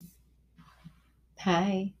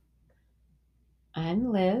Hi,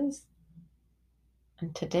 I'm Liz,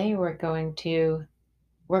 and today we're going to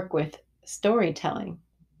work with storytelling.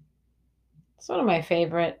 It's one of my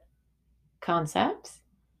favorite concepts.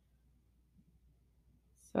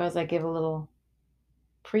 So, as I give a little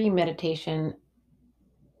pre meditation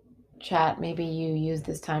chat, maybe you use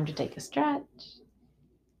this time to take a stretch,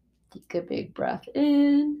 take a big breath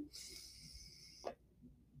in,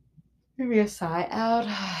 maybe a sigh out.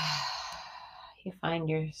 You find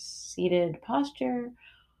your seated posture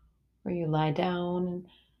where you lie down and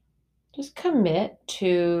just commit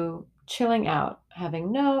to chilling out,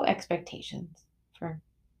 having no expectations for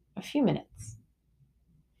a few minutes.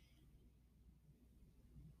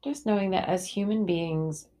 Just knowing that as human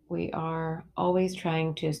beings, we are always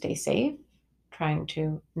trying to stay safe, trying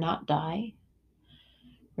to not die.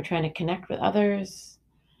 We're trying to connect with others.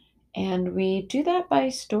 And we do that by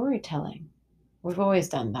storytelling. We've always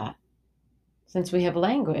done that. Since we have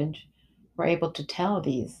language, we're able to tell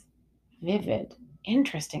these vivid,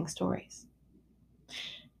 interesting stories.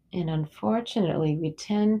 And unfortunately, we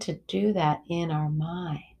tend to do that in our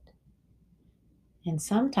mind. And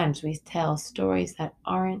sometimes we tell stories that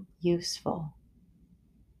aren't useful.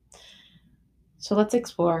 So let's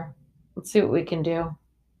explore. Let's see what we can do.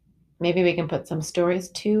 Maybe we can put some stories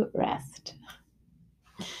to rest.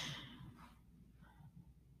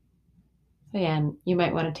 So, yeah, and you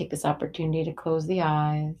might want to take this opportunity to close the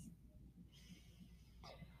eyes.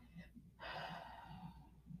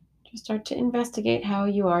 Just start to investigate how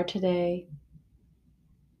you are today.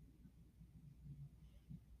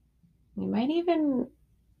 You might even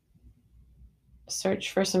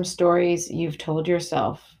search for some stories you've told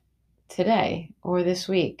yourself today or this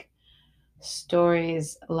week.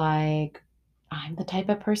 Stories like, I'm the type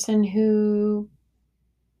of person who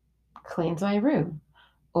cleans my room,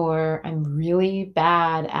 or I'm really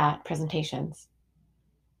bad at presentations,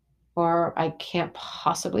 or I can't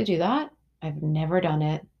possibly do that. I've never done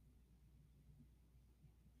it.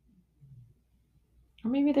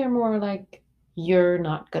 Or maybe they're more like, you're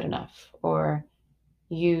not good enough, or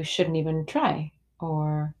you shouldn't even try,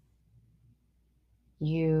 or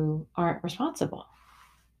you aren't responsible,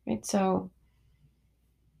 right? So,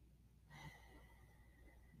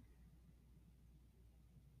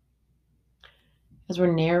 as we're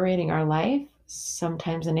narrating our life,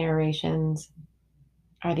 sometimes the narrations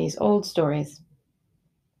are these old stories.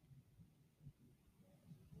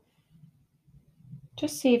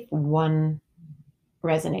 Just see if one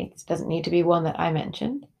resonates. Doesn't need to be one that I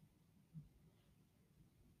mentioned.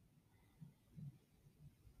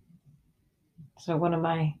 So, one of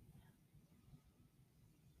my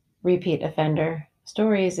repeat offender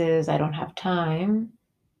stories is I don't have time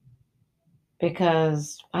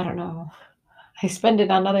because I don't know, I spend it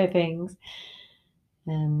on other things.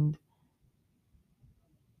 And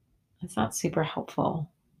it's not super helpful.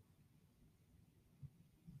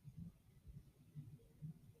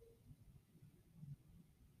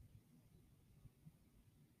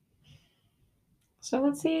 So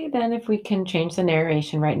let's see then if we can change the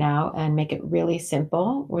narration right now and make it really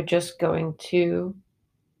simple. We're just going to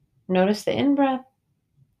notice the in breath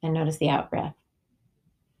and notice the out breath.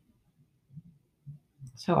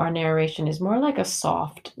 So our narration is more like a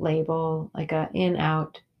soft label, like a in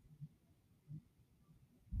out.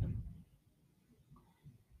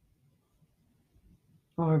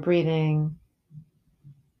 When we're breathing.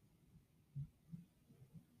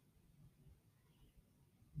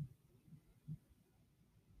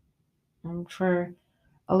 And for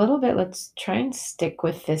a little bit, let's try and stick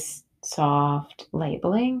with this soft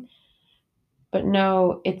labeling. But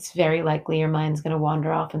no, it's very likely your mind's going to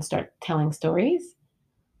wander off and start telling stories.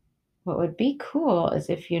 What would be cool is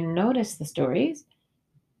if you notice the stories,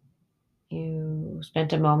 you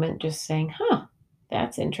spent a moment just saying, huh,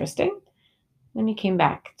 that's interesting. Then you came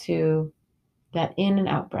back to that in and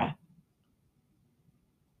out breath.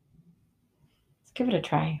 Let's give it a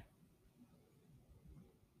try.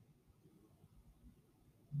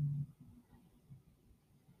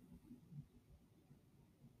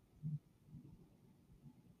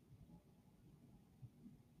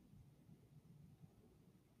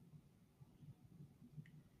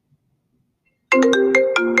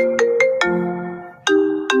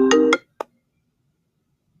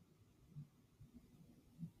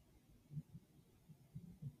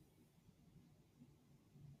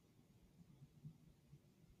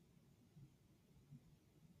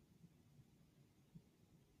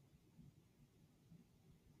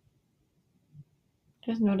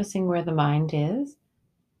 Just noticing where the mind is.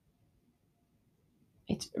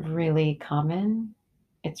 It's really common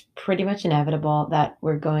it's pretty much inevitable that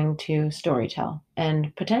we're going to storytell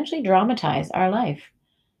and potentially dramatize our life.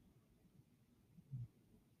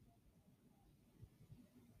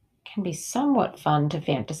 It can be somewhat fun to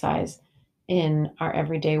fantasize in our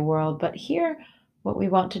everyday world, but here, what we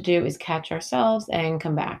want to do is catch ourselves and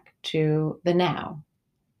come back to the now.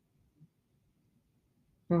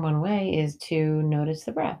 And one way is to notice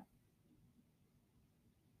the breath.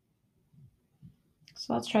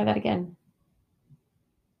 So let's try that again.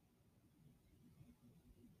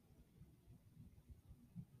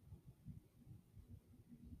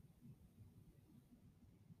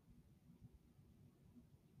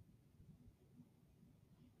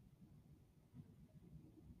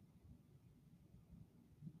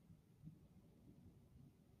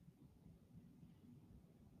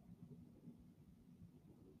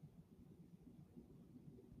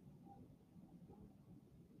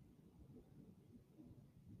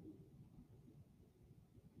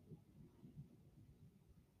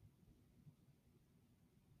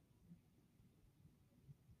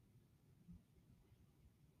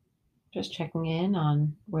 Just checking in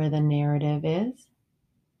on where the narrative is.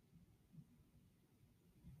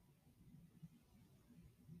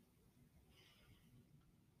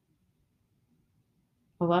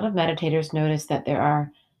 A lot of meditators notice that there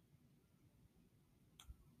are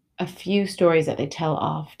a few stories that they tell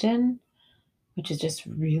often, which is just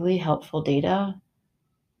really helpful data.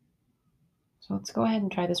 So let's go ahead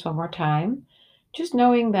and try this one more time. Just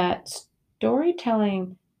knowing that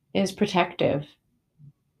storytelling is protective,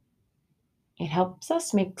 it helps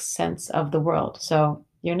us make sense of the world. So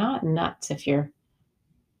you're not nuts if you're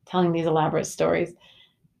telling these elaborate stories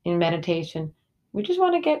in meditation. We just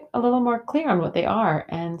want to get a little more clear on what they are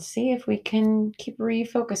and see if we can keep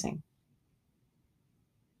refocusing.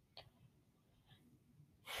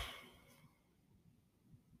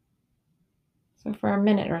 So, for a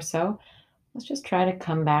minute or so, let's just try to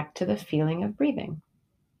come back to the feeling of breathing.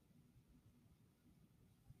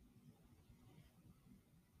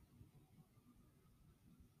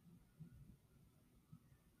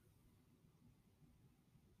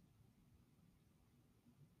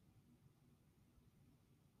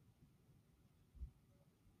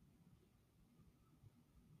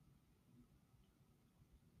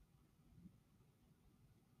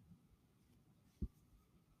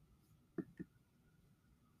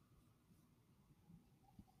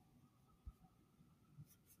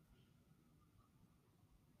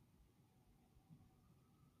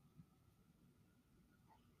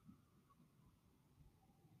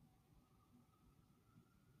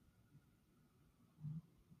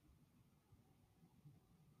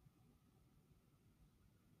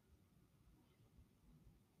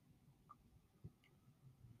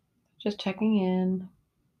 Just checking in.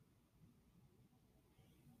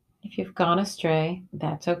 If you've gone astray,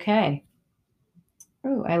 that's okay.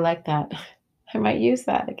 Ooh, I like that. I might use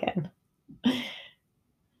that again.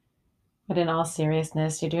 But in all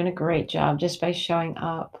seriousness, you're doing a great job just by showing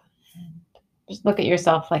up. Just look at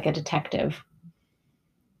yourself like a detective.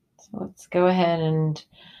 So let's go ahead and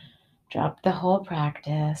drop the whole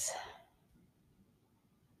practice.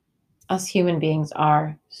 Us human beings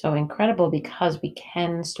are so incredible because we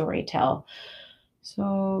can storytell.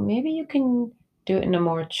 So maybe you can do it in a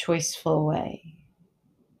more choiceful way.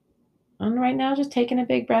 And right now, just taking a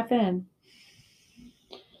big breath in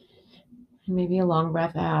and maybe a long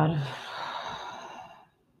breath out.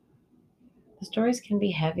 The stories can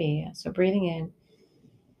be heavy, so breathing in,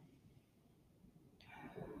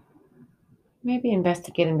 maybe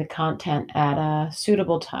investigating the content at a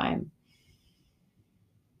suitable time.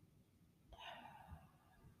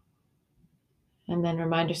 And then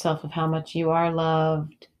remind yourself of how much you are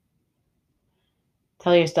loved.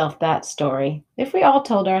 Tell yourself that story. If we all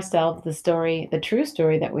told ourselves the story, the true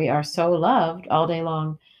story that we are so loved all day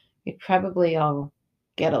long, we'd probably all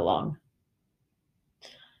get along.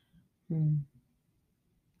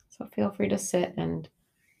 So feel free to sit and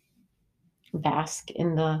bask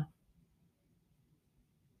in the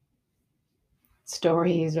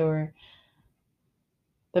stories or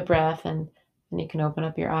the breath, and then you can open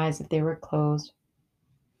up your eyes if they were closed.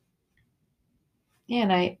 Yeah,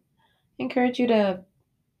 and I encourage you to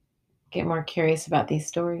get more curious about these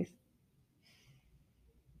stories.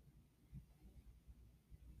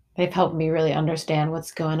 They've helped me really understand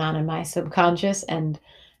what's going on in my subconscious and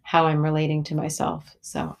how I'm relating to myself.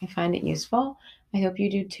 So I find it useful. I hope you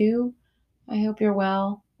do too. I hope you're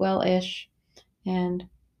well ish, and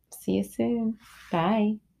see you soon.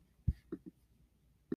 Bye.